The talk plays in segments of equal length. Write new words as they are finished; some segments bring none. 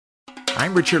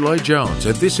I'm Richard Lloyd Jones,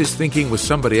 and this is Thinking with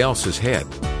Somebody Else's Head.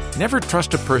 Never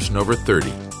trust a person over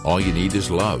 30. All you need is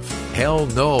love. Hell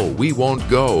no, we won't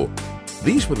go.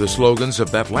 These were the slogans of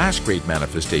that last great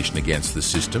manifestation against the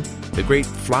system, the great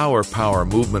flower power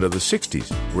movement of the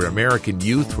 60s, where American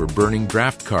youth were burning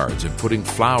draft cards and putting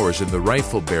flowers in the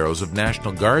rifle barrels of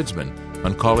National Guardsmen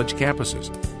on college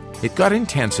campuses. It got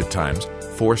intense at times.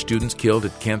 4 students killed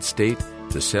at Kent State,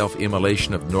 the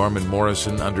self-immolation of Norman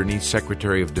Morrison underneath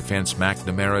Secretary of Defense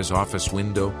McNamara's office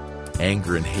window,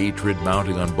 anger and hatred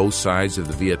mounting on both sides of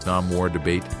the Vietnam War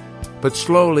debate. But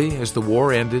slowly, as the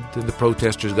war ended and the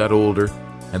protesters got older,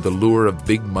 and the lure of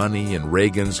big money and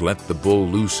Reagan's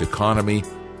let-the-bull-loose economy,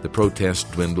 the protests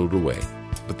dwindled away.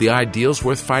 But the ideals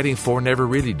worth fighting for never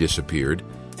really disappeared,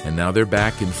 and now they're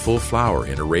back in full flower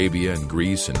in Arabia and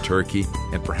Greece and Turkey,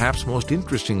 and perhaps most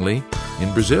interestingly,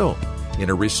 in Brazil. In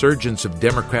a resurgence of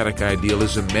democratic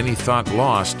idealism many thought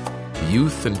lost,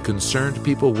 youth and concerned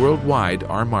people worldwide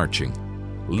are marching.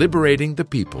 Liberating the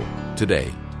People,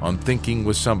 today, on Thinking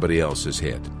with Somebody Else's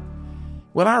Head.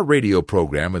 Well, our radio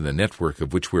program and the network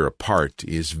of which we're a part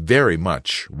is very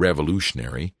much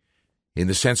revolutionary in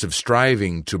the sense of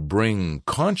striving to bring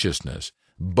consciousness,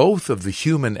 both of the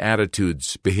human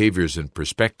attitudes, behaviors, and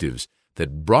perspectives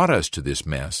that brought us to this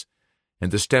mess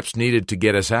and the steps needed to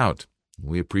get us out.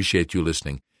 We appreciate you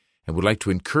listening and would like to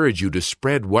encourage you to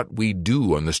spread what we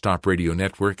do on the Stop Radio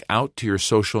Network out to your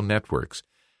social networks.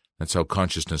 That's how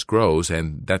consciousness grows,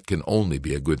 and that can only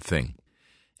be a good thing.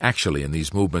 Actually, in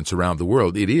these movements around the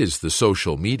world, it is the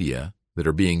social media that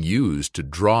are being used to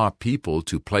draw people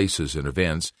to places and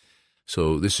events,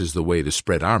 so this is the way to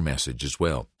spread our message as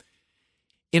well.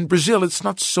 In Brazil, it's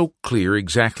not so clear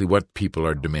exactly what people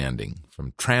are demanding,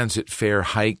 from transit fare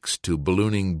hikes to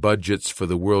ballooning budgets for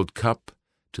the World Cup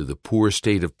to the poor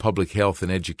state of public health and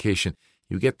education.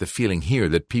 You get the feeling here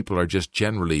that people are just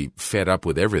generally fed up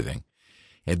with everything.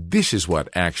 And this is what,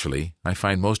 actually, I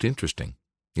find most interesting.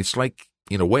 It's like,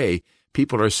 in a way,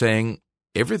 people are saying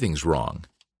everything's wrong,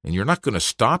 and you're not going to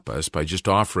stop us by just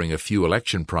offering a few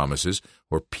election promises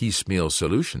or piecemeal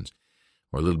solutions,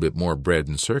 or a little bit more bread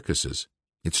and circuses.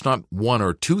 It's not one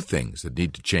or two things that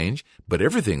need to change, but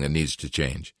everything that needs to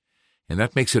change. And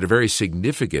that makes it a very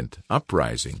significant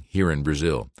uprising here in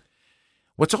Brazil.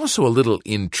 What's also a little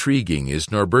intriguing is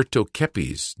Norberto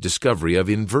Keppe's discovery of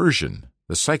inversion,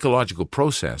 the psychological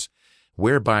process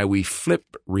whereby we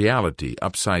flip reality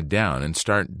upside down and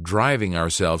start driving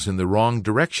ourselves in the wrong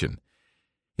direction.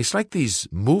 It's like these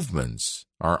movements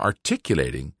are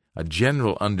articulating a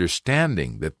general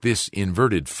understanding that this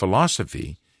inverted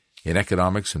philosophy in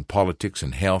economics and politics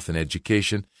and health and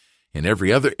education and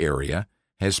every other area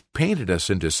has painted us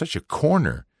into such a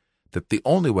corner that the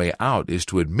only way out is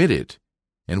to admit it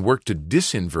and work to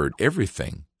disinvert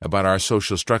everything about our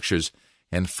social structures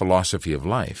and philosophy of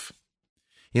life.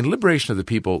 In Liberation of the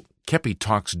People, Keppe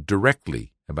talks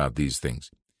directly about these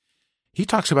things. He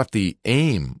talks about the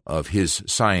aim of his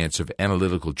science of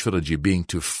analytical trilogy being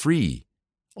to free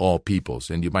all peoples,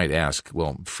 and you might ask,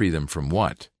 well, free them from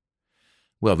what?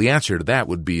 Well, the answer to that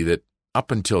would be that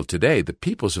up until today, the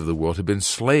peoples of the world have been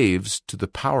slaves to the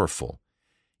powerful,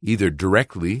 either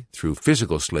directly through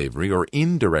physical slavery or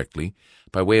indirectly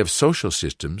by way of social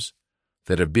systems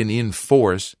that have been in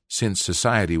force since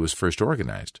society was first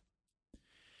organized.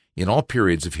 In all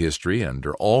periods of history,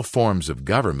 under all forms of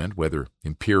government, whether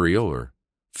imperial or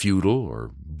feudal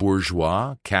or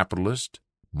bourgeois, capitalist,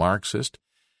 Marxist,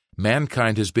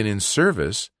 mankind has been in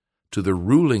service to the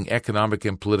ruling economic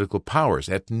and political powers.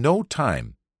 At no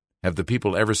time have the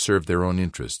people ever served their own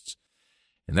interests.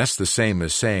 And that's the same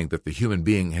as saying that the human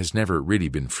being has never really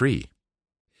been free.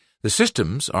 The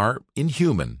systems are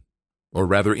inhuman, or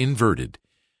rather inverted,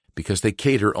 because they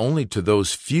cater only to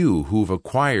those few who've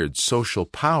acquired social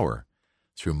power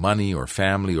through money or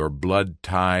family or blood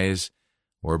ties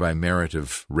or by merit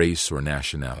of race or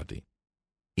nationality.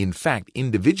 In fact,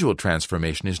 individual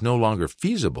transformation is no longer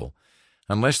feasible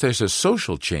unless there's a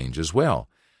social change as well.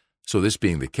 So this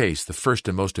being the case, the first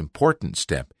and most important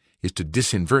step is to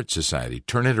disinvert society,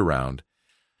 turn it around,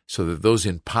 so that those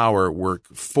in power work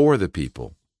for the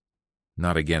people,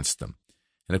 not against them.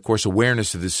 And of course,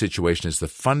 awareness of this situation is the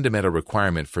fundamental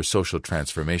requirement for social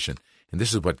transformation. And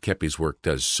this is what Keppe's work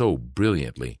does so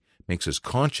brilliantly, makes us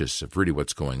conscious of really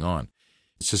what's going on.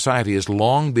 Society has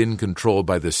long been controlled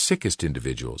by the sickest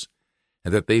individuals,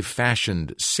 and that they've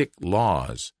fashioned sick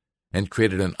laws and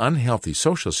created an unhealthy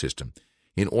social system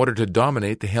in order to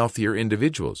dominate the healthier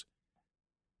individuals.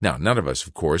 Now, none of us,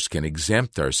 of course, can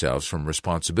exempt ourselves from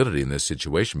responsibility in this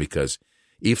situation, because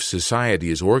if society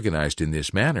is organized in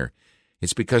this manner,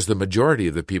 it's because the majority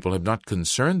of the people have not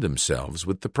concerned themselves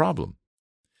with the problem.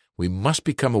 we must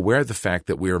become aware of the fact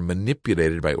that we are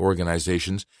manipulated by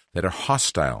organizations that are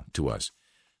hostile to us.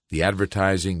 The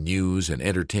advertising, news, and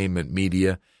entertainment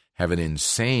media have an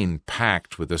insane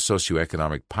pact with the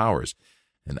socioeconomic powers,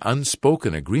 an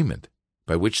unspoken agreement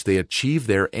by which they achieve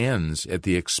their ends at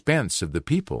the expense of the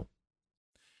people.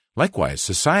 Likewise,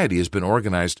 society has been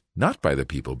organized not by the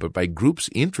people, but by groups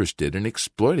interested in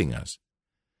exploiting us.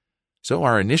 So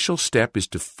our initial step is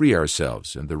to free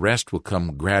ourselves, and the rest will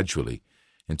come gradually.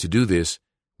 And to do this,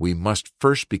 we must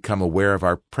first become aware of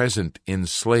our present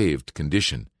enslaved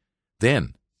condition.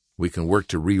 Then we can work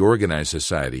to reorganize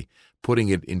society, putting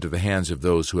it into the hands of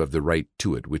those who have the right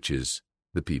to it, which is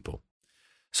the people.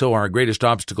 So our greatest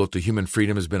obstacle to human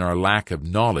freedom has been our lack of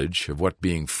knowledge of what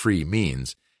being free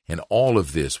means, and all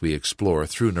of this we explore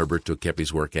through Norberto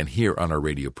Keppe's work and here on our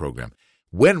radio program.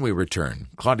 When we return,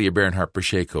 Claudia Bernhardt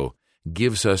Pacheco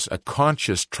gives us a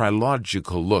conscious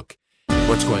trilogical look at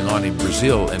what's going on in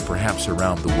Brazil and perhaps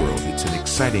around the world. It's an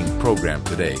exciting program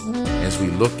today as we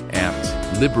look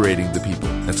at liberating the people.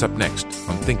 That's up next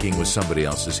on Thinking with Somebody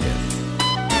Else's Head.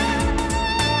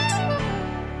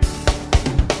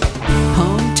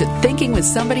 To Thinking with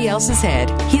Somebody Else's Head,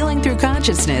 Healing Through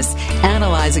Consciousness,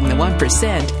 Analyzing the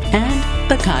 1%, and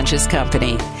The Conscious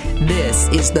Company. This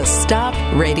is the Stop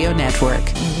Radio Network.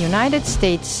 In the United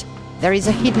States, there is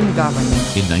a hidden government.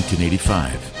 In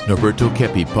 1985, Norberto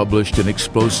Keppe published an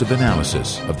explosive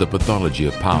analysis of the pathology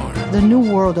of power. The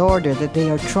New World Order that they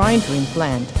are trying to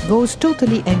implant goes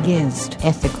totally against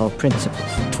ethical principles.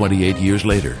 28 years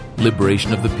later,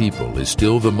 Liberation of the People is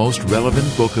still the most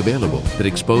relevant book available that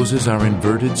exposes our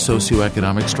inverted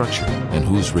socioeconomic structure and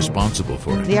who's responsible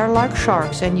for it. They are like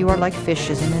sharks and you are like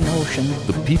fishes in an ocean.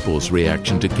 The people's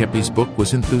reaction to Keppe's book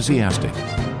was enthusiastic.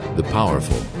 The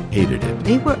powerful hated it.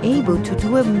 They were able to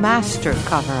do a master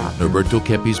cover-up. Norberto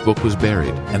Keppe's book was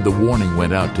buried, and the warning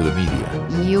went out to the media.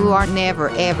 You are never,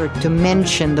 ever to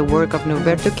mention the work of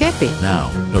Norberto Keppe.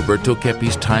 Now, Norberto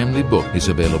Keppe's timely book is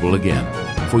available again.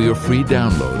 For your free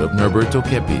download of Norberto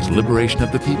Keppe's Liberation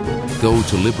of the People, go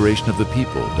to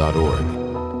liberationofthepeople.org.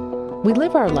 We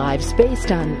live our lives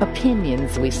based on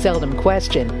opinions we seldom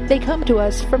question. They come to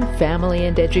us from family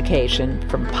and education,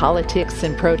 from politics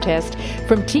and protest,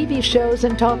 from TV shows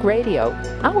and talk radio.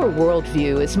 Our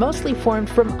worldview is mostly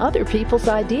formed from other people's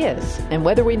ideas, and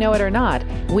whether we know it or not,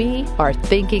 we are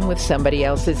thinking with somebody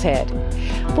else's head.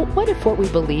 But what if what we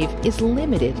believe is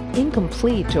limited,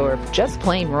 incomplete, or just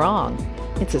plain wrong?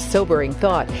 It's a sobering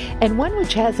thought, and one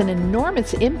which has an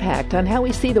enormous impact on how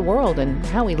we see the world and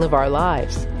how we live our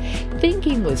lives.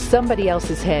 Thinking with Somebody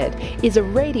Else's Head is a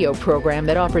radio program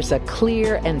that offers a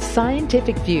clear and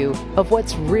scientific view of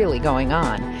what's really going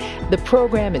on. The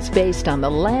program is based on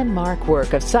the landmark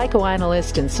work of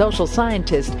psychoanalyst and social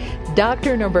scientist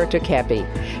Dr. Norberto Keppe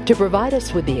to provide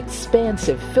us with the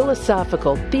expansive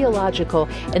philosophical, theological,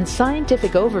 and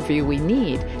scientific overview we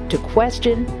need to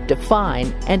question,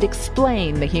 define, and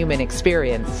explain the human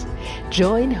experience.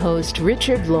 Join host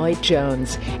Richard Lloyd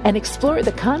Jones and explore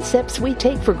the concepts we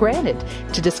take for granted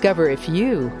to discover if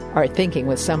you are thinking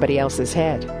with somebody else's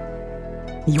head.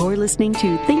 You're listening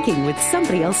to Thinking with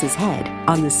Somebody Else's Head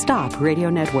on the Stop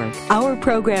Radio Network. Our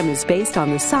program is based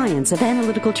on the science of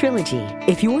analytical trilogy.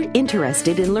 If you're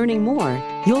interested in learning more,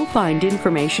 you'll find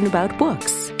information about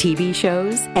books, TV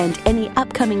shows, and any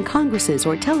upcoming congresses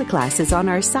or teleclasses on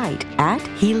our site at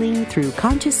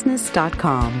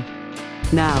healingthroughconsciousness.com.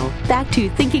 Now, back to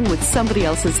Thinking with Somebody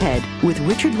Else's Head with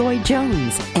Richard Lloyd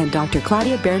Jones and Dr.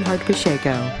 Claudia Bernhardt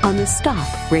Pacheco on the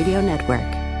Stop Radio Network.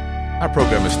 Our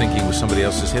program is Thinking with Somebody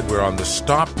Else's Head. We're on the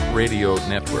Stop Radio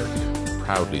Network,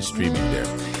 proudly streaming there.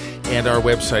 And our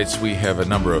websites, we have a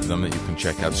number of them that you can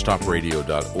check out.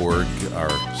 stopradio.org, our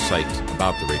site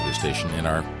about the radio station, and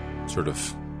our sort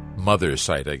of mother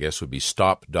site, I guess, would be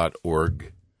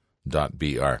stop.org.br.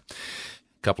 A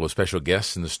couple of special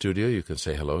guests in the studio. You can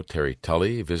say hello. Terry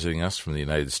Tully visiting us from the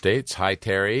United States. Hi,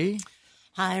 Terry.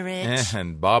 Hi, Rich.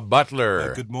 And Bob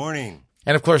Butler. Good morning.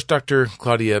 And, of course, Dr.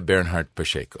 Claudia Bernhardt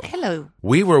Pacheco. Hello.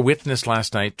 We were witness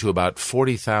last night to about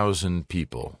 40,000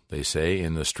 people, they say,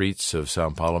 in the streets of Sao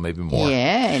Paulo, maybe more.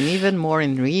 Yeah, and even more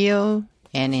in Rio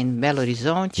and in Belo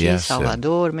Horizonte, Yes,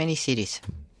 Salvador, many cities.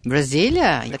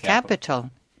 Brasilia, the capital.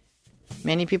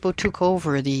 Many people took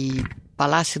over the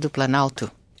Palácio do Planalto,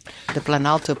 the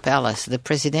Planalto Palace, the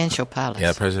presidential palace.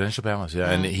 Yeah, presidential palace, yeah.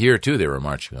 And here, too, they were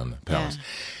marching on the palace. Yeah.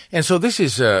 And so this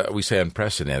is, we say,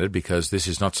 unprecedented because this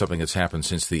is not something that's happened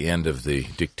since the end of the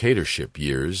dictatorship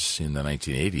years in the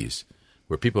 1980s,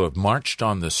 where people have marched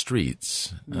on the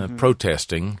streets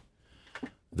protesting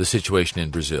the situation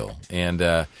in Brazil. And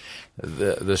the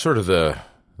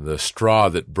the straw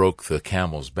that broke the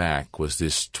camel's back was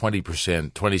this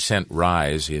 20%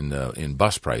 rise in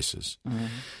bus prices. Mm-hmm.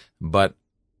 But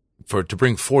to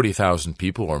bring 40,000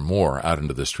 people or more out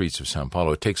into the streets of Sao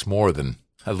Paulo, it takes more than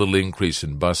a little increase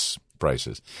in bus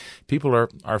prices. People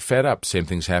are fed up. Same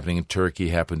thing's happening in Turkey,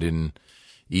 happened in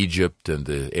Egypt and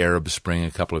the Arab Spring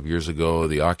a couple of years ago,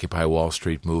 the Occupy Wall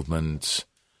Street movements.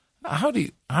 How do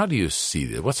you see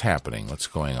this? What's happening? What's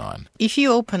going on? If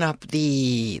you open up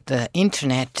the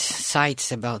internet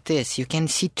sites about this, you can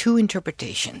see two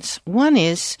interpretations. One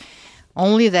is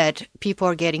only that people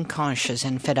are getting conscious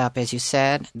and fed up, as you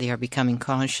said. They are becoming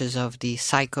conscious of the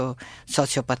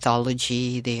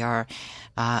sociopathology. They are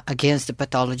against the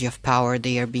pathology of power.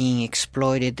 They are being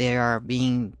exploited. They are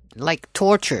being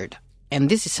tortured. And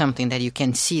this is something that you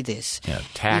can see this. Yeah,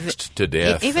 taxed to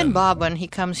death. Even Bob, when he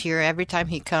comes here, every time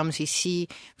he comes, he see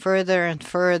further and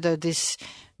further this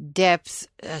depth,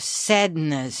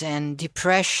 sadness and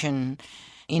depression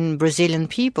in Brazilian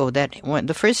people. That when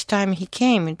the first time he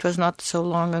came, it was not so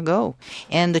long ago.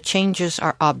 And the changes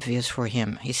are obvious for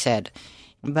him, he said.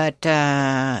 But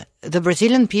the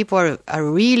Brazilian people are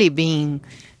really being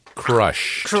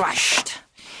crushed.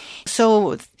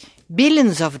 So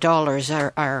billions of dollars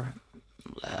are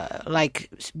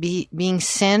being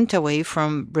sent away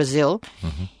from Brazil,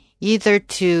 mm-hmm. either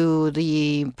to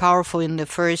the powerful in the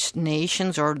First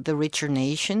Nations or the richer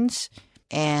nations,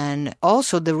 and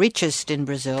also the richest in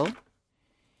Brazil.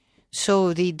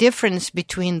 So the difference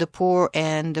between the poor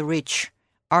and the rich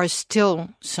are still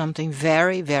something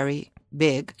very, very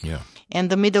big. Yeah. And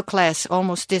the middle class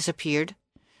almost disappeared.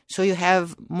 So you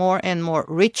have more and more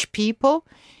rich people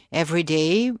every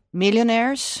day,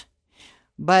 millionaires.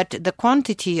 But the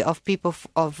quantity of people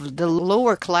of the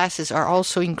lower classes are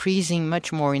also increasing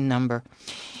much more in number.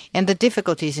 And the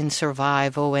difficulties in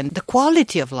survival and the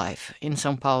quality of life in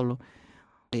São Paulo,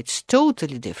 it's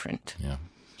totally different. Yeah.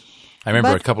 I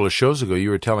remember a couple of shows ago you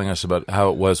were telling us about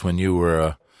how it was when you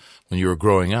were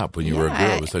growing up, when you were a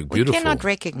girl. It was beautiful. We cannot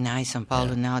recognize São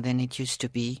Paulo now than it used to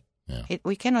be. Yeah.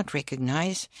 We cannot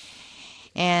recognize.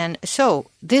 And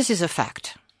so this is a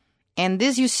fact. And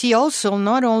this you see also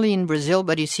not only in Brazil,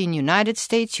 but you see in the United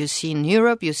States, you see in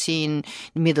Europe, you see in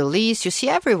the Middle East, you see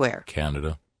everywhere.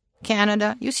 Canada,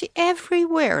 you see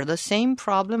everywhere the same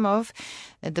problem of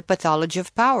the pathology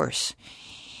of powers.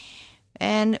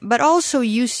 But also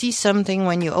you see something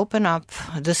when you open up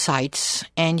the sites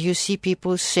and you see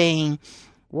people saying,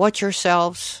 watch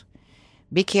yourselves,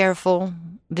 be careful.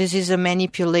 This is a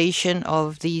manipulation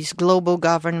of these global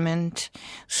government.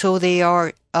 So they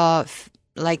are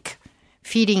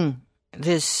feeding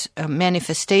these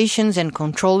manifestations and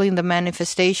controlling the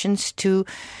manifestations to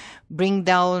bring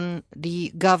down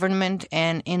the government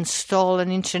and install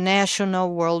an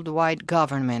international worldwide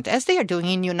government, as they are doing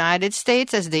in the United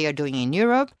States, as they are doing in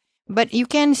Europe. But you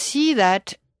can see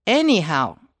that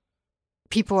anyhow,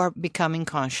 people are becoming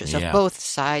conscious of both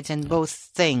sides and both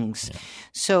things. Yeah.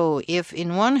 So if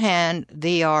in one hand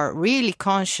they are really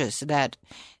conscious that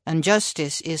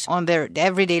injustice is on their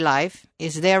everyday life,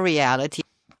 is their reality,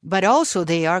 but also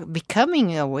they are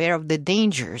becoming aware of the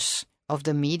dangers of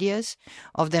the medias,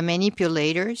 of the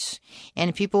manipulators,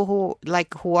 and people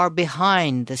who are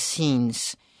behind the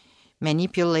scenes,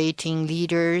 manipulating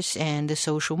leaders and the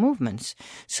social movements.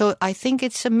 So I think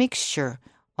it's a mixture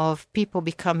of people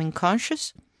becoming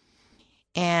conscious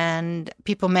and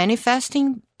people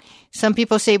manifesting. Some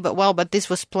people say, but this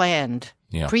was planned.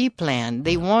 Yeah. Pre-planned.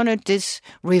 They wanted this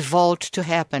revolt to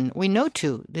happen. We know,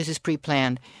 too, this is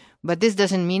pre-planned. But this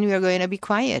doesn't mean we are going to be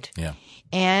quiet. Yeah.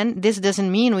 And this doesn't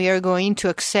mean we are going to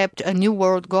accept a new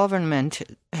world government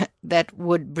that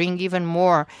would bring even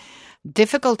more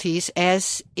difficulties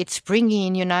as it's bringing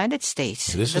in the United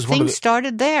States. The thing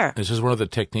started there. This is one of the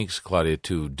techniques, Claudia,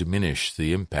 to diminish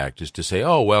the impact, is to say,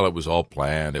 oh, well, it was all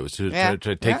planned. It was to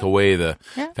take away the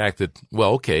fact that,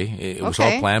 it was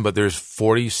all planned, but there's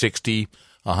 40, 60,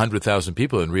 100,000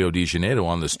 people in Rio de Janeiro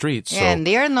on the streets. So. And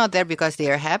they are not there because they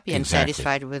are happy and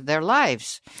satisfied with their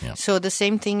lives. Yeah. So the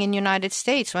same thing in the United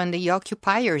States when the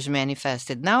occupiers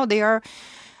manifested. Now they are...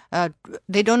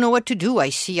 they don't know what to do. I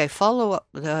follow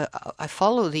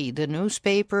the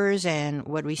newspapers, and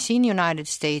what we see in the United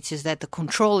States is that the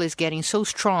control is getting so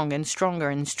strong and stronger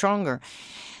and stronger,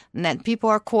 and that people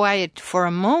are quiet for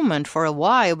a moment, for a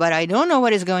while, but I don't know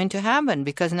what is going to happen,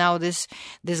 because now this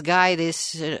guy,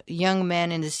 this young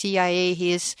man in the CIA,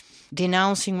 he is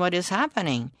denouncing what is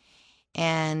happening,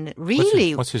 and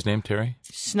really... What's his name, Terry?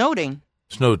 Snowden.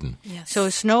 Yes. So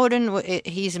Snowden,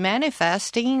 he's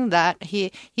manifesting that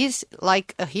he's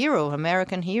like a hero,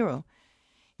 American hero.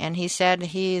 And he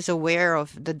said he is aware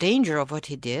of the danger of what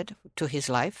he did to his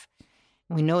life.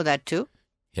 We know that too.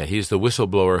 Yeah, he's the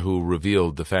whistleblower who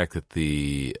revealed the fact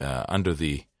that under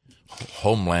the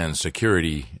Homeland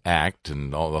Security Act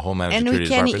and all the Homeland Security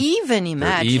Department, and we can even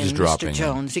imagine, Mr.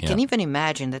 Jones, we yeah. can even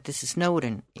imagine that this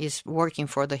Snowden is working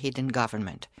for the hidden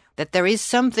government, that there is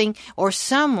something or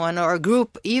someone or a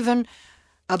group even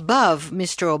above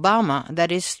Mr. Obama that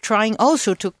is trying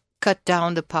also to cut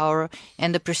down the power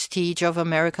and the prestige of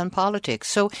American politics.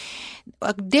 So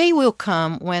a day will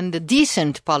come when the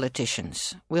decent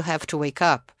politicians will have to wake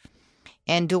up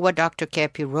and do what Dr.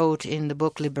 Kepi wrote in the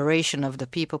book Liberation of the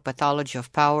People, Pathology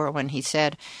of Power, when he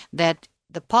said that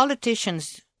the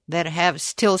politicians that have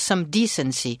still some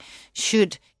decency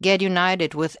should get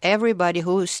united with everybody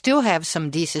who still have some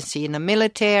decency in the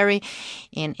military,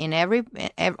 in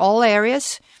all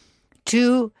areas,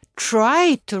 to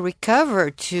try to recover,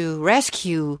 to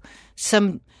rescue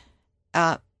some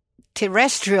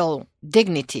terrestrial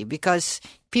dignity, because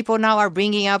people now are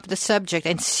bringing up the subject,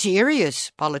 and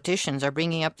serious politicians are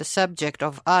bringing up the subject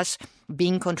of us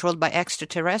being controlled by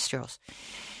extraterrestrials.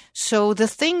 So the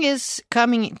thing is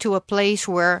coming to a place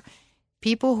where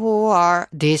people who are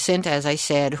decent, as I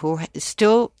said, who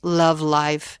still love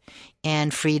life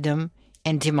and freedom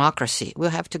and democracy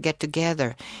will have to get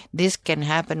together. This can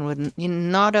happen with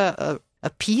not a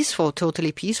peaceful,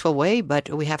 totally peaceful way, but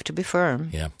we have to be firm.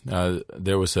 Yeah.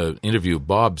 There was an interview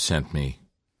Bob sent me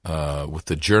with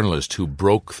the journalist who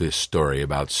broke this story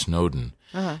about Snowden,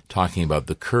 talking about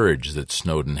the courage that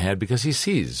Snowden had, because he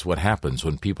sees what happens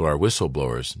when people are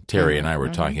whistleblowers. Terry and I were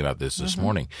talking about this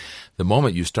morning. The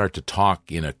moment you start to talk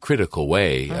in a critical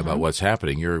way about what's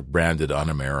happening, you're branded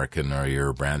un-American, or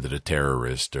you're branded a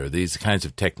terrorist, or these kinds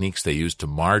of techniques they use to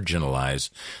marginalize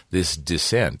this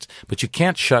dissent. But you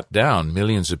can't shut down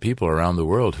millions of people around the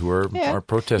world who are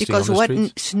protesting on the streets. Because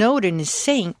what Snowden is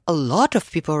saying, a lot of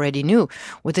people already knew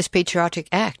with this Patriotic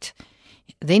Act.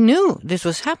 They knew this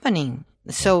was happening.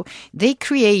 So they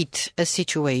create a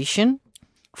situation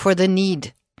for the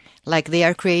need, like they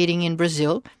are creating in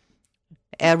Brazil,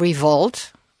 a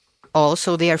revolt.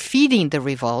 Also, they are feeding the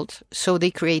revolt, so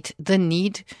they create the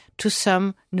need to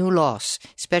some new laws,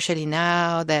 especially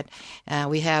now that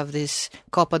we have this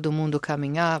Copa do Mundo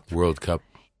coming up. World Cup.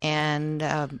 And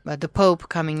the Pope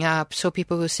coming up. So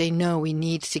people will say, no, we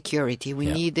need security. We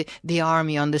need the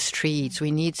army on the streets. We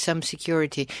need some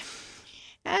security.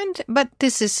 But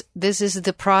this is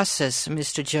the process,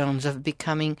 Mr. Jones, of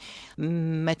becoming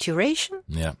maturation.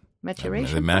 Yeah.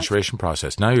 Maturation. The maturation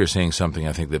process. Now you're saying something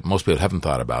I think that most people haven't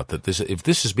thought about, that if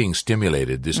this is being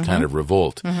stimulated, this kind of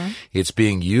revolt, it's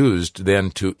being used then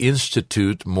to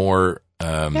institute more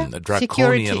draconian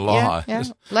security, law. Yeah.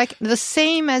 Like the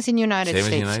same as in United States.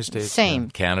 Same as the United States.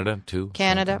 Same. Canada, too.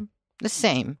 Canada, the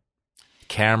same.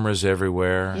 Cameras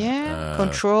everywhere. Yeah,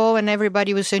 control, and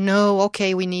everybody will say, no,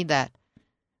 okay, we need that.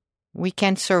 We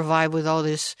can't survive with all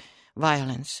this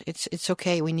violence. It's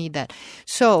okay. We need that.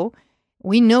 So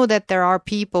we know that there are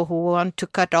people who want to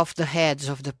cut off the heads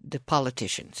of the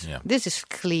politicians. Yeah. This is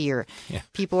clear. Yeah.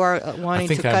 People are wanting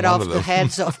to cut off the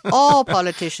heads of all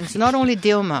politicians, not only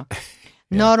Dilma,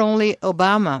 not only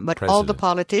Obama, but all the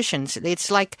politicians. It's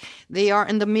like they are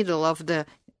in the middle of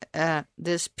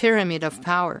this pyramid of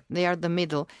power. They are the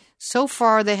middle. So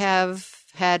far, they have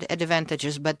had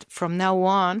advantages, but from now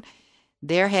on,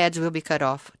 their heads will be cut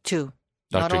off, too,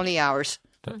 not only ours.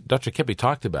 Dr. Kepi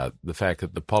talked about the fact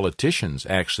that the politicians,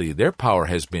 actually, their power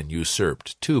has been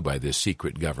usurped, too, by this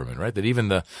secret government, right? That even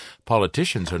the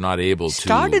politicians are not able to...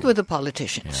 Started with the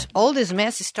politicians. Yeah. All this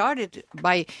mess started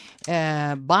by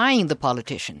buying the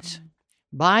politicians,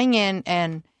 buying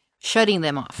and shutting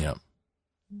them off. Yeah.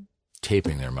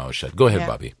 Taping their mouths shut. Go ahead,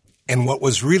 Bobby. And what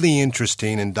was really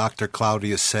interesting, and Dr.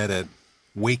 Claudia said it,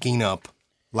 waking up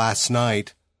last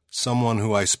night, someone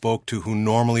who I spoke to who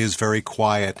normally is very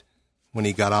quiet, when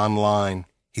he got online,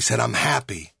 he said, I'm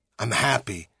happy.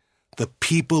 The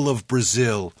people of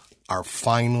Brazil are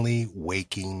finally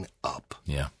waking up.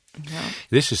 Yeah.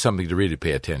 This is something to really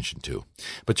pay attention to.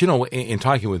 But, in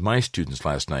talking with my students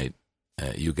last night,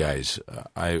 you guys,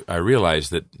 I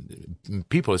realized that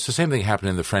people, it's the same thing happened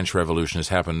in the French Revolution as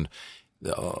happened,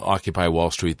 Occupy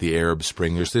Wall Street, the Arab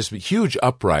Spring. There's this huge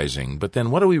uprising. But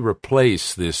then what do we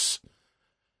replace this...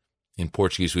 In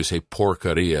Portuguese, we say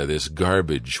porcaria, this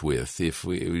garbage with. If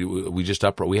we just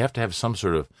we have to have some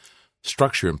sort of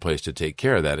structure in place to take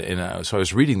care of that. And so I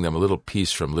was reading them a little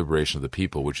piece from Liberation of the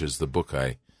People, which is the book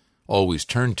I always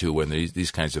turn to when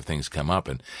these kinds of things come up.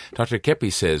 And Dr.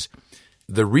 Kepi says,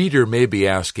 the reader may be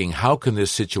asking, how can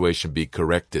this situation be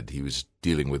corrected? He was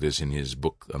dealing with this in his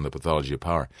book on the pathology of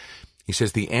power. He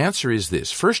says, the answer is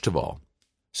this. First of all,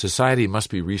 society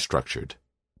must be restructured.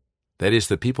 That is,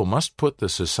 the people must put the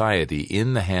society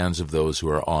in the hands of those who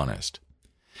are honest.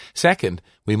 Second,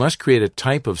 we must create a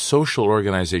type of social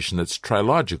organization that's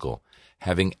trilogical,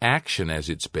 having action as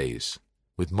its base,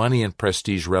 with money and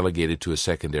prestige relegated to a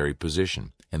secondary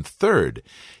position. And third,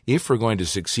 if we're going to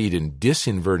succeed in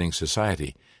disinverting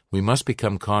society, we must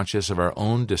become conscious of our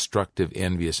own destructive,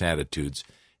 envious attitudes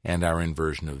and our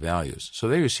inversion of values. So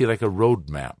there you see like a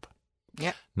roadmap.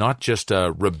 Yeah. Not just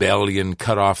a rebellion,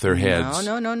 cut off their heads.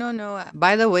 No.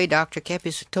 By the way, Dr. Kepp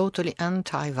is totally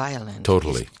anti-violent.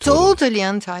 Totally. Totally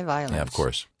anti-violence. Yeah, of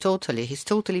course. Totally. He's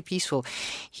totally peaceful.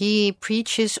 He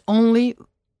preaches only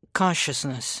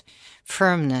consciousness,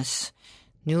 firmness,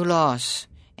 new laws,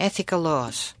 ethical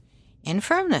laws, and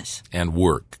firmness. And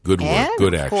work. Good work. And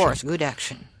good action. Of course, good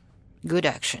action. Good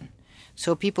action.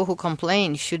 So people who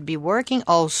complain should be working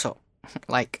also.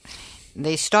 Like,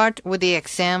 they start with the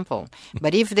example.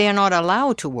 But if they are not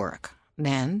allowed to work,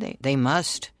 then they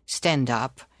must stand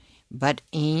up, but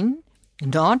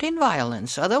not in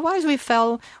violence. Otherwise, we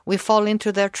fall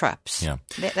into their traps. Yeah.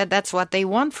 That's what they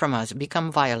want from us,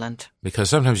 become violent. Because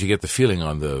sometimes you get the feeling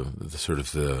on the sort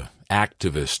of the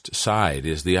activist side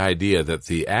is the idea that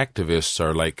the activists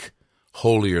are like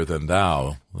holier than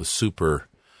thou, the super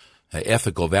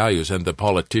ethical values, and the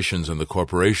politicians and the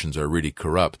corporations are really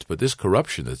corrupt. But this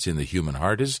corruption that's in the human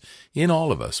heart is in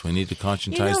all of us. We need to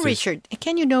conscientize this. Richard,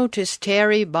 can you notice,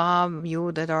 Terry, Bob,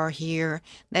 you that are here,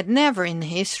 that never in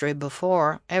history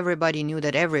before everybody knew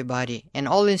that everybody and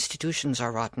all institutions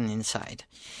are rotten inside.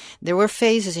 There were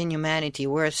phases in humanity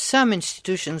where some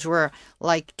institutions were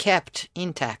like kept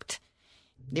intact.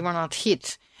 They were not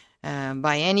hit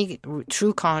by any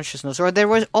true consciousness, or there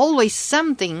was always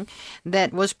something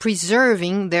that was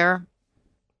preserving their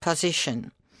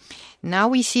position. Now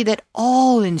we see that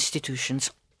all institutions,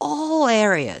 all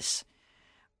areas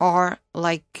are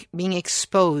like being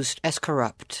exposed as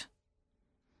corrupt.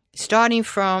 Starting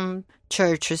from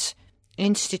churches,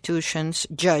 institutions,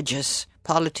 judges,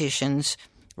 politicians,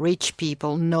 rich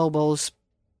people, nobles,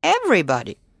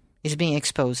 everybody is being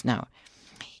exposed now.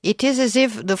 It is as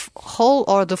if the whole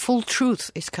or the full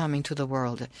truth is coming to the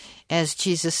world. As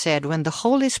Jesus said, when the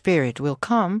Holy Spirit will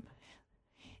come,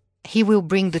 He will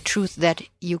bring the truth that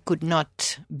you could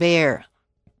not bear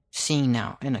seeing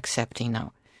now and accepting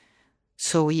now.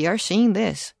 So we are seeing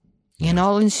this in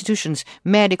all institutions,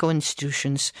 medical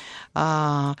institutions,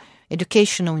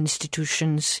 educational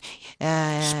institutions,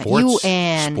 UN,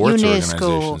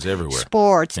 UNESCO, everywhere.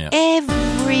 Sports,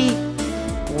 everywhere.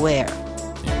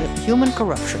 Human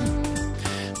corruption.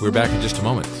 We're back in just a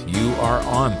moment. You are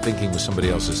on Thinking with Somebody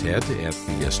Else's Head at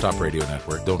the Stop Radio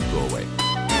Network. Don't go away.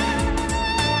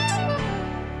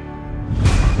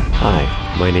 Hi,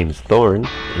 my name's Thorne,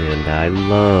 and I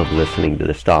love listening to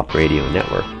the Stop Radio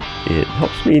Network. It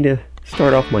helps me to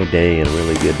start off my day in a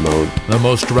really good mode. The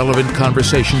most relevant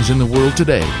conversations in the world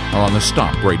today are on the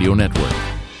Stop Radio Network.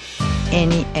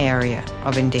 Any area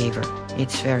of endeavor,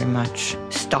 it's very much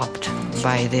stopped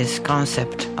by this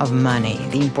concept of money,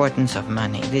 the importance of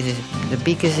money. This is the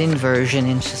biggest inversion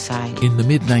in society. In the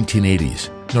mid-1980s,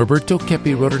 Norberto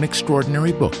Keppe wrote an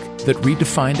extraordinary book that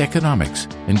redefined economics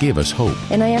and gave us hope.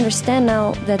 And I understand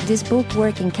now that this book,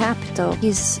 Working Capital,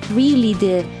 is really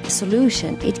the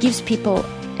solution. It gives people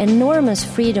enormous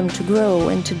freedom to grow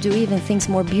and to do even things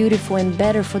more beautiful and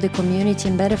better for the community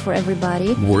and better for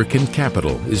everybody. Working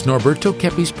Capital is Norberto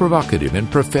Keppe's provocative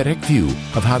and prophetic view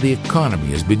of how the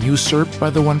economy has been usurped by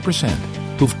the 1%,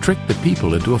 who've tricked the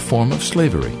people into a form of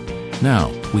slavery.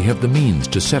 Now, we have the means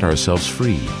to set ourselves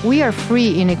free. We are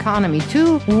free in economy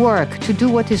to work, to do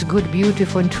what is good,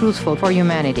 beautiful, and truthful for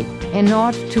humanity, and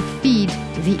not to feed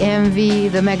the envy,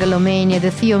 the megalomania, the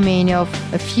theomania of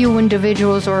a few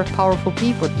individuals or powerful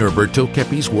people. Norberto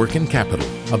Keppe's Working Capital,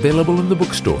 available in the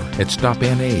bookstore at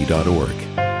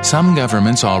stopna.org. Some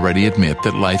governments already admit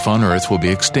that life on Earth will be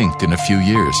extinct in a few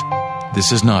years.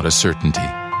 This is not a certainty.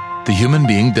 The human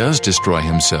being does destroy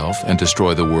himself and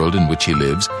destroy the world in which he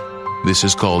lives. This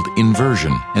is called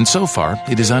inversion, and so far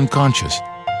it is unconscious.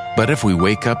 But if we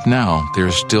wake up now, there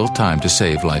is still time to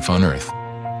save life on Earth.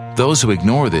 Those who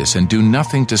ignore this and do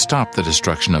nothing to stop the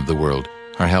destruction of the world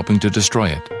are helping to destroy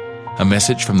it. A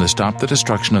message from the Stop the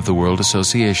Destruction of the World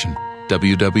Association,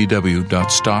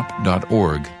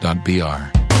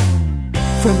 www.stop.org.br.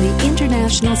 From the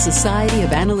International Society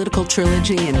of Analytical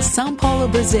Trilogy in Sao Paulo,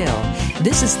 Brazil,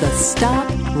 this is the Stop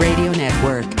Radio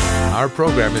Network. Our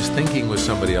program is Thinking with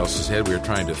Somebody Else's Head. We're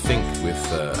trying to think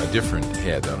with a different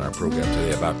head on our program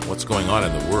today about what's going on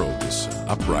in the world, this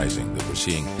uprising that we're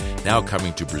seeing now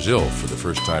coming to Brazil for the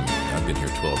first time. I've been here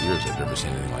 12 years. I've never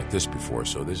seen anything like this before,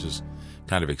 so this is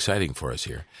kind of exciting for us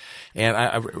here. And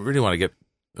I really want to get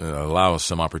allow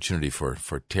some opportunity for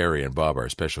Terry and Bob, our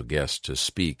special guests, to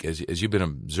speak. As you've been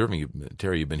observing,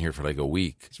 Terry, you've been here for like a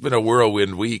week. It's been a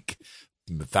whirlwind week.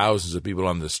 Thousands of people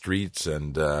on the streets,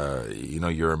 and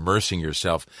you're immersing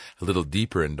yourself a little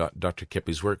deeper in Dr.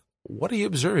 Keppe's work. What are you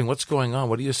observing? What's going on?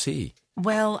 What do you see?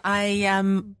 Well, I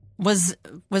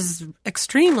was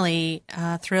extremely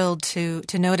thrilled to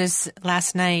notice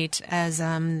last night as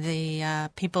the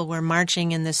people were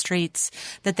marching in the streets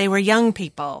that they were young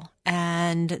people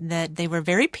and that they were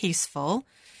very peaceful.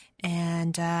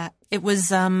 And it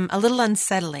was a little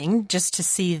unsettling just to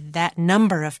see that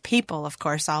number of people, of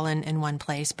course, all in one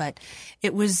place. But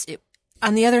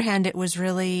on the other hand, it was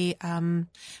really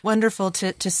wonderful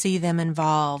to see them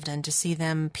involved and to see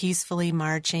them peacefully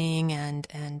marching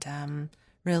and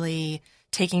really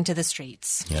taking to the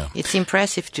streets. Yeah. It's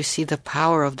impressive to see the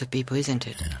power of the people, isn't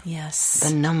it? Yeah. Yes.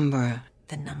 The number,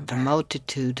 the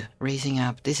multitude raising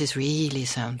up. This is really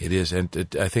something. It is. And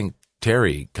I think,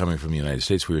 Terry, coming from the United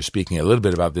States, we were speaking a little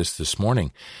bit about this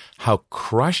morning, how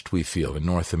crushed we feel in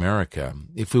North America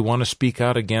if we want to speak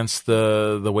out against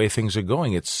the way things are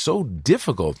going. It's so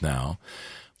difficult now,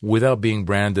 without being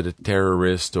branded a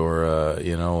terrorist or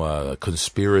a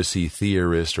conspiracy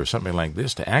theorist or something like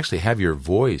this, to actually have your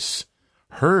voice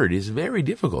heard is very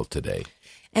difficult today.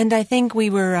 And I think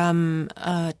we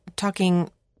were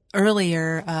talking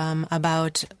earlier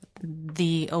about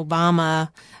the Obama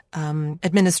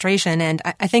administration, and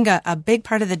I think a big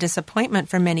part of the disappointment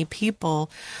for many people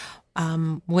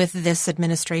with this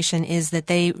administration is that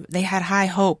they had high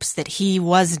hopes that he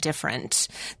was different,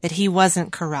 that he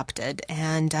wasn't corrupted,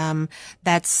 and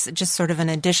that's just sort of an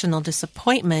additional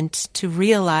disappointment to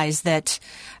realize that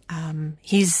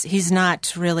he's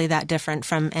not really that different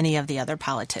from any of the other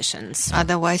politicians.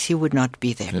 Otherwise, he would not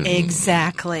be there.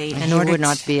 Exactly. He would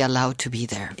not be allowed to be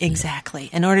there. Exactly.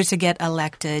 In order to get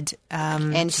elected.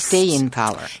 And stay in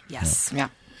power. Yes. Yeah.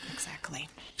 Exactly.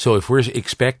 So if we're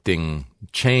expecting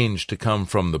change to come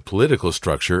from the political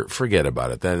structure, forget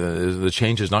about it. The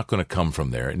change is not going to come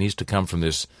from there. It needs to come from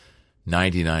this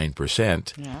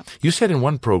 99%. Yeah. You said in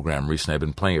one program recently, I've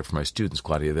been playing it for my students,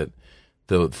 Claudia, that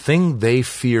the thing they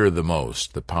fear the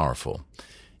most, the powerful,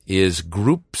 is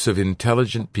groups of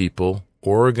intelligent people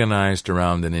organized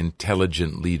around an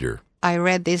intelligent leader. I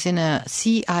read this in a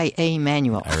CIA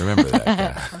manual. I remember that.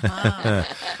 Yeah.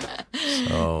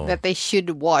 So. That they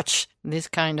should watch this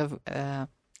kind of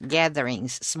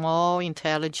gatherings, small,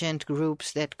 intelligent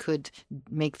groups that could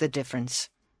make the difference.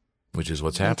 Which is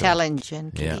what's happening.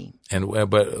 Intelligently. Yeah. And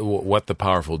but what the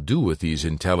powerful do with these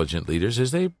intelligent leaders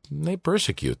is they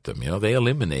persecute them. They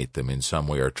eliminate them in some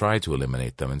way or try to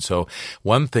eliminate them. And so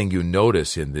one thing you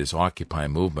notice in this Occupy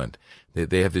movement,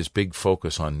 they have this big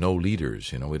focus on no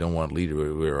leaders. We don't want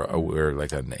leaders. We're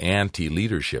like an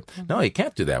anti-leadership. No, you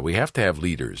can't do that. We have to have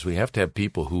leaders. We have to have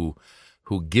people who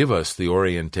give us the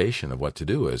orientation of what to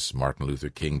do, as Martin Luther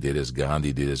King did, as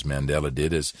Gandhi did, as Mandela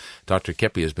did, as Dr.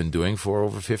 Keppe has been doing for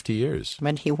over 50 years.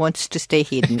 But he wants to stay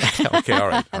hidden. Okay, all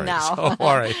right. No. So,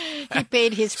 all right. He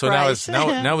paid his price.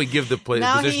 Now we give the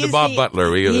position to Bob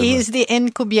Butler. He is the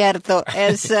encubierto,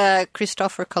 as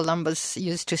Christopher Columbus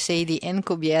used to say, the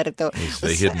encubierto. He's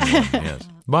the hidden one, yes.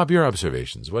 Bob, your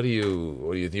observations.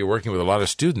 You're working with a lot of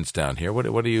students down here.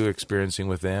 What are you experiencing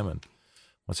with them, and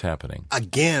what's happening?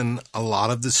 Again, a lot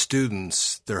of the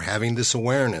students, they're having this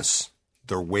awareness.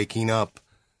 They're waking up.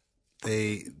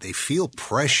 They feel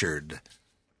pressured.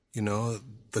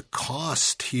 The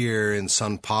cost here in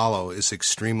São Paulo is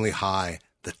extremely high.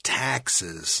 The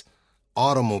taxes,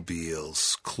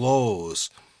 automobiles, clothes,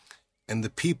 and the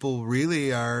people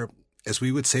really are, as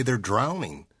we would say, they're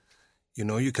drowning.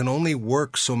 You can only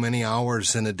work so many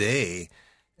hours in a day.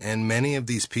 And many of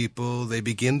these people, they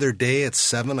begin their day at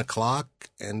 7 o'clock,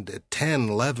 and at 10,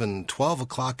 11, 12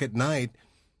 o'clock at night,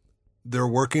 they're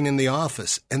working in the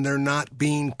office, and they're not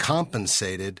being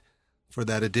compensated for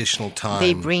that additional time.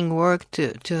 They bring work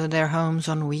to their homes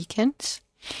on weekends,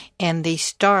 and they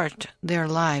start their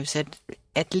lives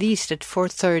at least at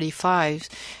 4:35,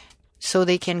 so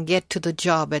they can get to the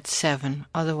job at 7.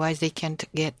 Otherwise, they can't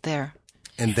get there.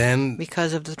 And then,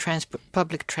 because of the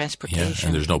public transportation. Yeah,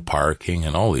 and there's no parking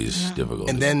and all these difficulties.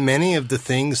 And then many of the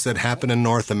things that happen in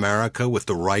North America with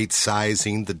the right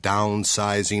sizing, the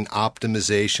downsizing,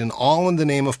 optimization, all in the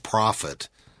name of profit,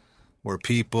 where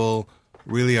people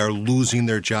really are losing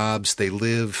their jobs. They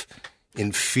live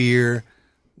in fear.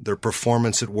 Their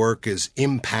performance at work is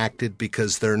impacted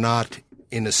because they're not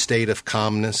in a state of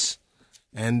calmness.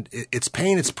 And it's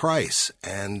paying its price.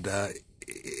 And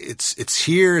it's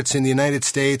here, it's in the United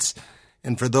States,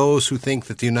 and for those who think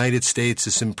that the United States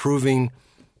is improving,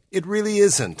 it really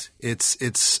isn't.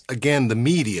 It's again, the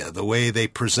media, the way they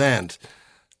present,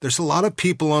 There's a lot of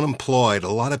people unemployed, a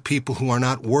lot of people who are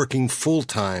not working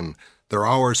full-time. Their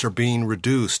hours are being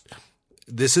reduced.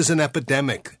 This is an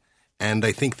epidemic, and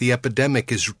I think the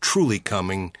epidemic is truly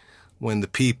coming when the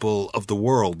people of the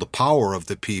world, the power of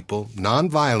the people,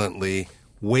 nonviolently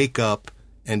wake up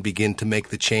and begin to make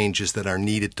the changes that are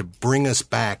needed to bring us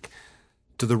back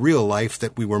to the real life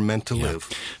that we were meant to live.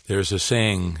 There's a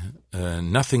saying,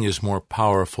 nothing is more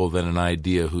powerful than an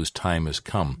idea whose time has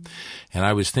come. And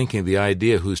I was thinking the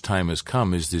idea whose time has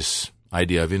come is this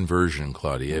idea of inversion,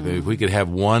 Claudia. If we could have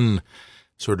one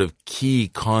sort of key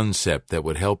concept that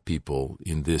would help people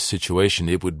in this situation,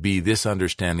 it would be this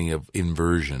understanding of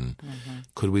inversion.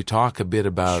 Could we talk a bit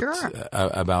about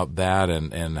that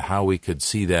and how we could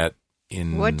see that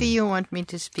in... What do you want me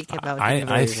to speak about?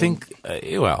 I think,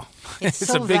 it's a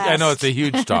so big, vast. I know it's a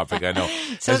huge topic, I know.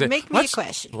 So make me a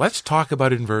question. Let's talk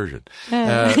about inversion.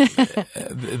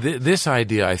 This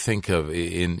idea, I think of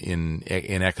in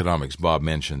economics, Bob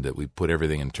mentioned that we put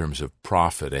everything in terms of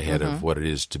profit ahead of what it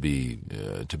is to be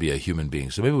a human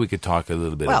being. So maybe we could talk a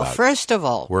little bit about first of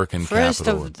all, work and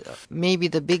capital. Maybe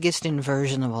the biggest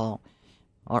inversion of all,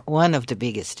 or one of the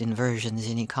biggest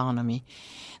inversions in economy,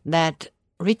 that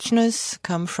richness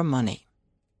comes from money,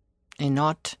 and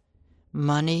not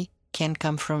money can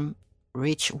come from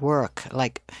rich work,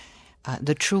 like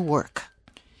the true work.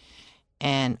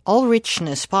 And all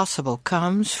richness possible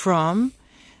comes from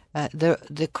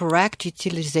the correct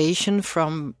utilization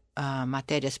from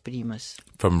materias primas.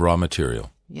 From raw material.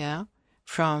 Yeah,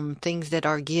 from things that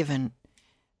are given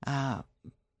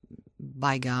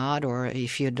by God, or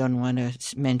if you don't want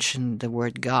to mention the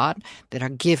word God, that are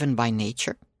given by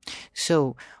nature.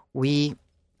 So we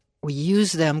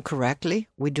use them correctly.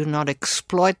 We do not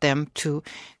exploit them to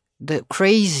the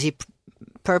crazy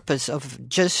purpose of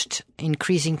just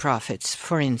increasing profits,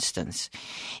 for instance,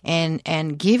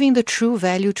 and giving the true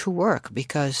value to work,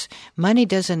 because money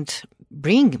doesn't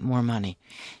bring more money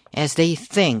as they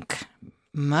think.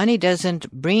 Money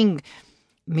doesn't bring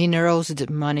minerals.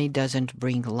 Money doesn't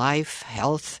bring life,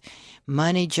 health.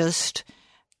 Money just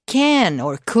can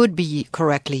or could be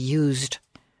correctly used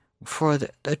for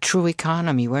the true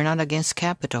economy. We're not against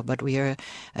capital, but we are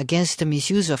against the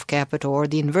misuse of capital or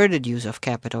the inverted use of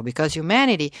capital, because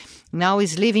humanity now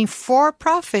is living for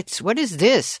profits. What is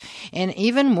this? And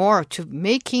even more, to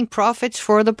making profits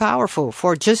for the powerful,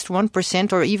 for just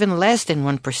 1% or even less than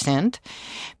 1%,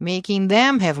 making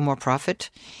them have more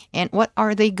profit. And what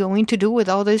are they going to do with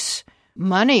all this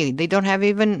money? They don't have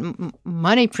even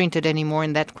money printed anymore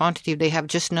in that quantity. They have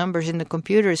just numbers in the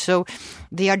computer. So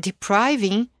they are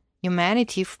depriving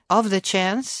humanity of the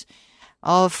chance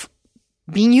of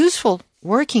being useful,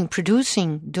 working,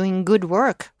 producing, doing good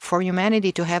work for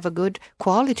humanity to have a good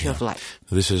quality of life.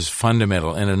 This is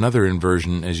fundamental. And another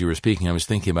inversion, as you were speaking, I was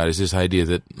thinking about, is this idea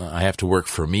that I have to work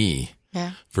for me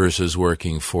versus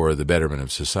working for the betterment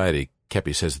of society.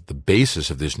 Kepi says that the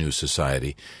basis of this new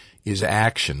society is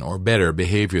action, or better,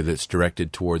 behavior that's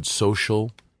directed towards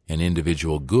social and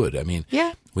individual good. I mean,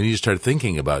 we need to start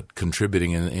thinking about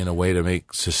contributing in a way to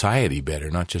make society better,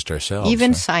 not just ourselves.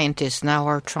 Even scientists now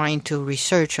are trying to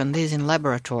research on this in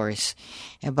laboratories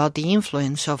about the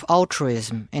influence of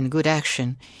altruism and good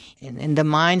action in the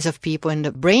minds of people and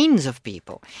the brains of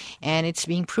people. And it's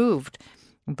being proved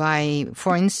by,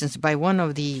 for instance, by one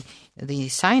of the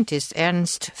scientists,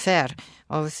 Ernst Fehr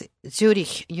of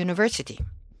Zurich University.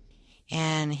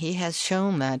 And he has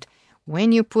shown that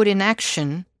when you put in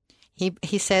action,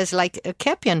 he says, like a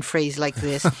Kepian phrase like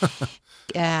this,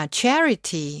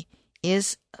 charity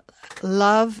is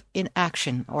love in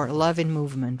action, or love in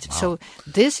movement. Wow. So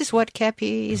this is what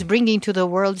Kepi is bringing to the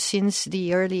world since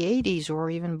the early 80s, or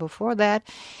even before that,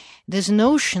 this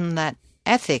notion that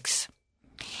ethics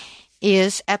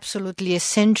is absolutely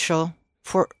essential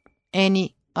for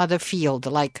any other field,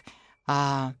 like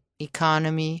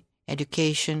economy,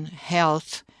 education,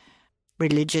 health,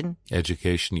 religion.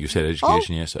 Education. You said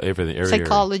education, yes. Everything.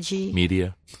 Psychology.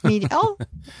 Media.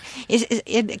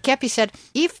 Kepi said,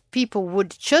 if people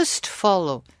would just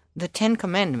follow the 10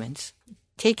 Commandments,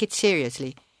 take it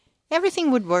seriously,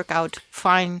 everything would work out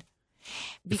fine.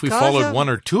 If we followed one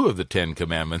or two of the 10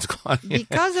 Commandments, Claudia.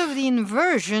 Because of the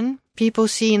inversion, people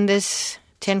see in this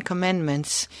 10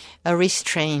 Commandments a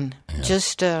restraint,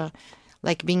 just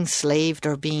like being slaved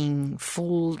or being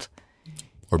fooled.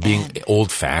 Or being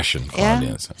old-fashioned,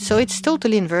 Claudia. So it's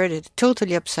totally inverted,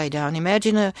 totally upside down.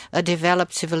 Imagine a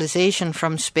developed civilization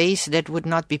from space that would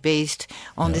not be based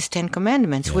on these 10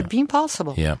 Commandments. Would be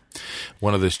impossible. Yeah.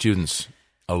 One of the students,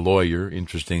 a lawyer,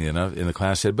 interestingly enough, in the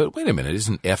class said, but wait a minute,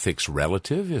 isn't ethics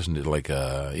relative? Isn't it like,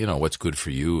 what's good for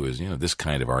you is, this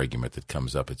kind of argument that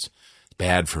comes up. It's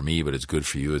bad for me, but it's good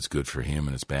for you, it's good for him,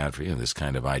 and it's bad for you. This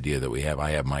kind of idea that we have,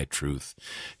 I have my truth,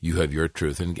 you have your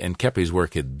truth. And Keppe's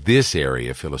work in this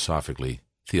area, philosophically,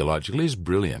 theologically, is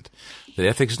brilliant. That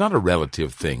ethics is not a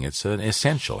relative thing, it's an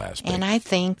essential aspect. And I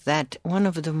think that one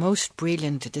of the most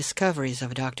brilliant discoveries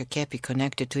of Dr. Keppe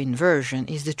connected to inversion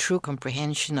is the true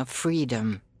comprehension of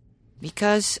freedom.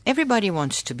 Because everybody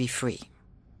wants to be free.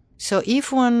 So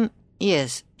if one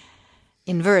is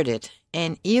inverted,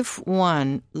 and if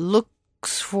one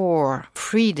looks for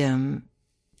freedom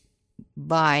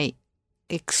by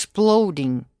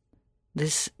exploding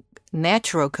these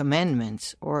natural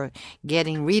commandments or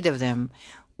getting rid of them,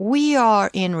 we are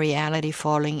in reality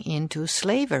falling into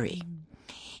slavery.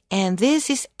 And this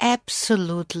is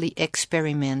absolutely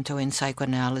experimental in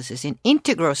psychoanalysis, in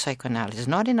integral psychoanalysis,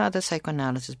 not in other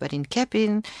psychoanalysis, but in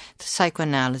Keppean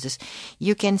psychoanalysis.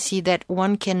 You can see that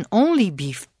one can only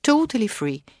be totally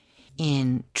free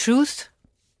in truth,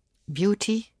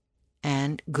 beauty,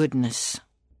 and goodness.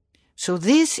 So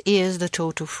this is the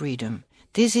total freedom.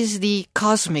 This is the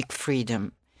cosmic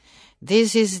freedom.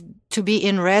 This is to be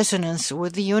in resonance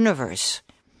with the universe.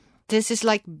 This is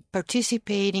like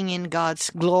participating in God's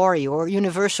glory or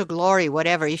universal glory,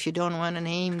 whatever, if you don't want to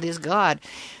name this God.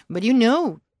 But you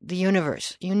know the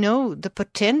universe. You know the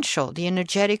potential, the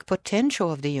energetic potential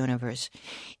of the universe.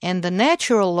 And the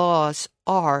natural laws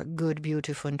are good,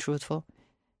 beautiful, and truthful.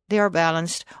 They are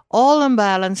balanced. All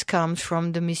imbalance comes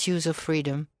from the misuse of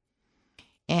freedom.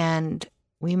 And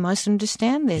we must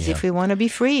understand this if we want to be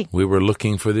free. We were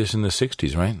looking for this in the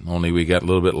 60s, right? Only we got a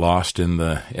little bit lost in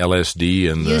the LSD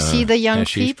and you see the young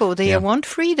hashish. people, they want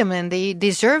freedom and they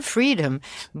deserve freedom,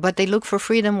 but they look for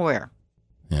freedom where?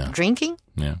 Drinking?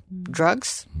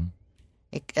 Drugs?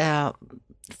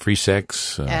 Free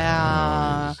sex?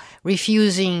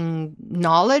 Refusing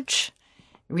knowledge?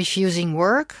 Refusing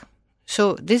work?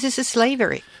 So this is a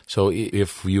slavery. So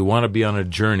if you want to be on a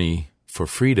journey for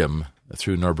freedom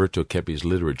through Norberto Keppe's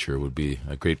literature would be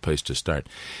a great place to start.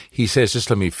 He says, just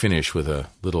let me finish with a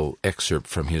little excerpt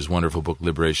from his wonderful book,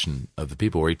 Liberation of the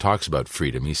People, where he talks about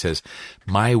freedom. He says,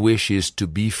 "My wish is to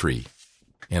be free,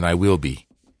 and I will be.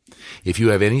 If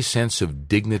you have any sense of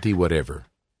dignity whatever,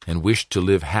 and wish to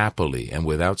live happily and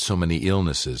without so many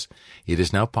illnesses, it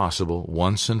is now possible,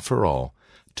 once and for all,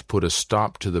 to put a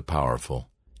stop to the powerful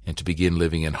and to begin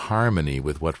living in harmony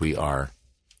with what we are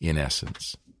in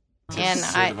essence." And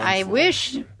I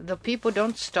wish the people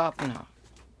don't stop now.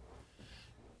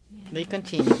 They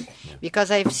continue.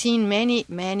 Because I've seen many,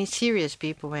 many serious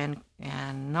people and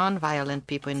non-violent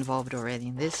people involved already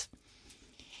in this.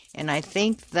 And I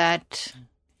think that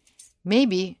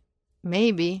maybe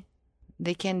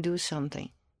they can do something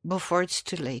before it's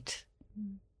too late.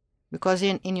 Because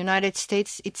in United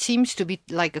States, it seems to be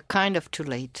like a kind of too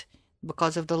late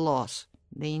because of the laws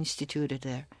they instituted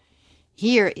there.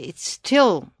 Here, it's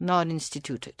still not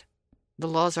instituted. The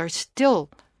laws are still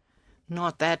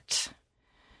not that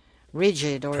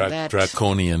rigid or that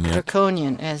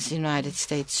draconian as the United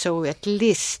States. So at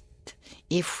least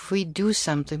if we do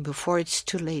something before it's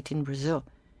too late in Brazil.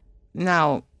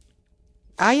 Now,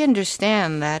 I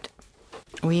understand that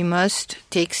we must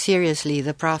take seriously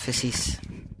the prophecies.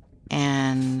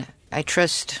 And I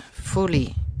trust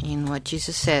fully in what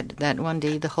Jesus said, that one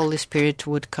day the Holy Spirit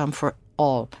would come for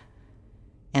all.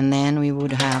 And then we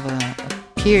would have a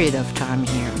period of time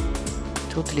here,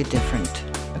 totally different,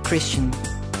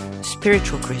 a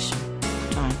spiritual Christian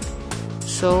time.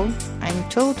 So I'm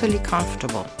totally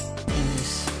comfortable in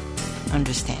this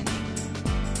understanding.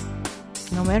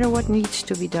 No matter what needs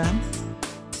to be done,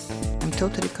 I'm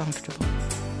totally comfortable.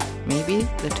 Maybe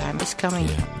the time is coming.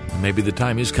 Maybe the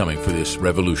time is coming for this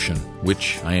revolution,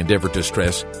 which I endeavor to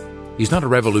stress is not a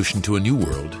revolution to a new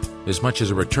world, as much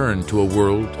as a return to a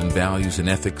world and values and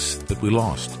ethics that we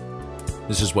lost.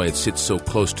 This is why it sits so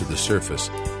close to the surface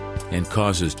and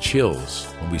causes chills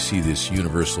when we see this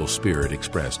universal spirit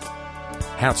expressed.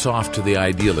 Hats off to the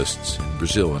idealists in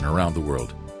Brazil and around the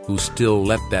world who still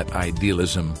let that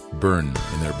idealism burn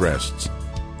in their breasts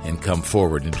and come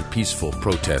forward into peaceful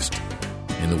protest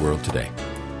in the world today.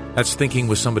 That's Thinking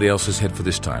with Somebody Else's Head for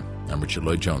this time. I'm Richard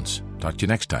Lloyd-Jones. Talk to you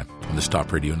next time on the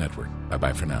Stop Radio Network.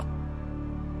 Bye-bye for now.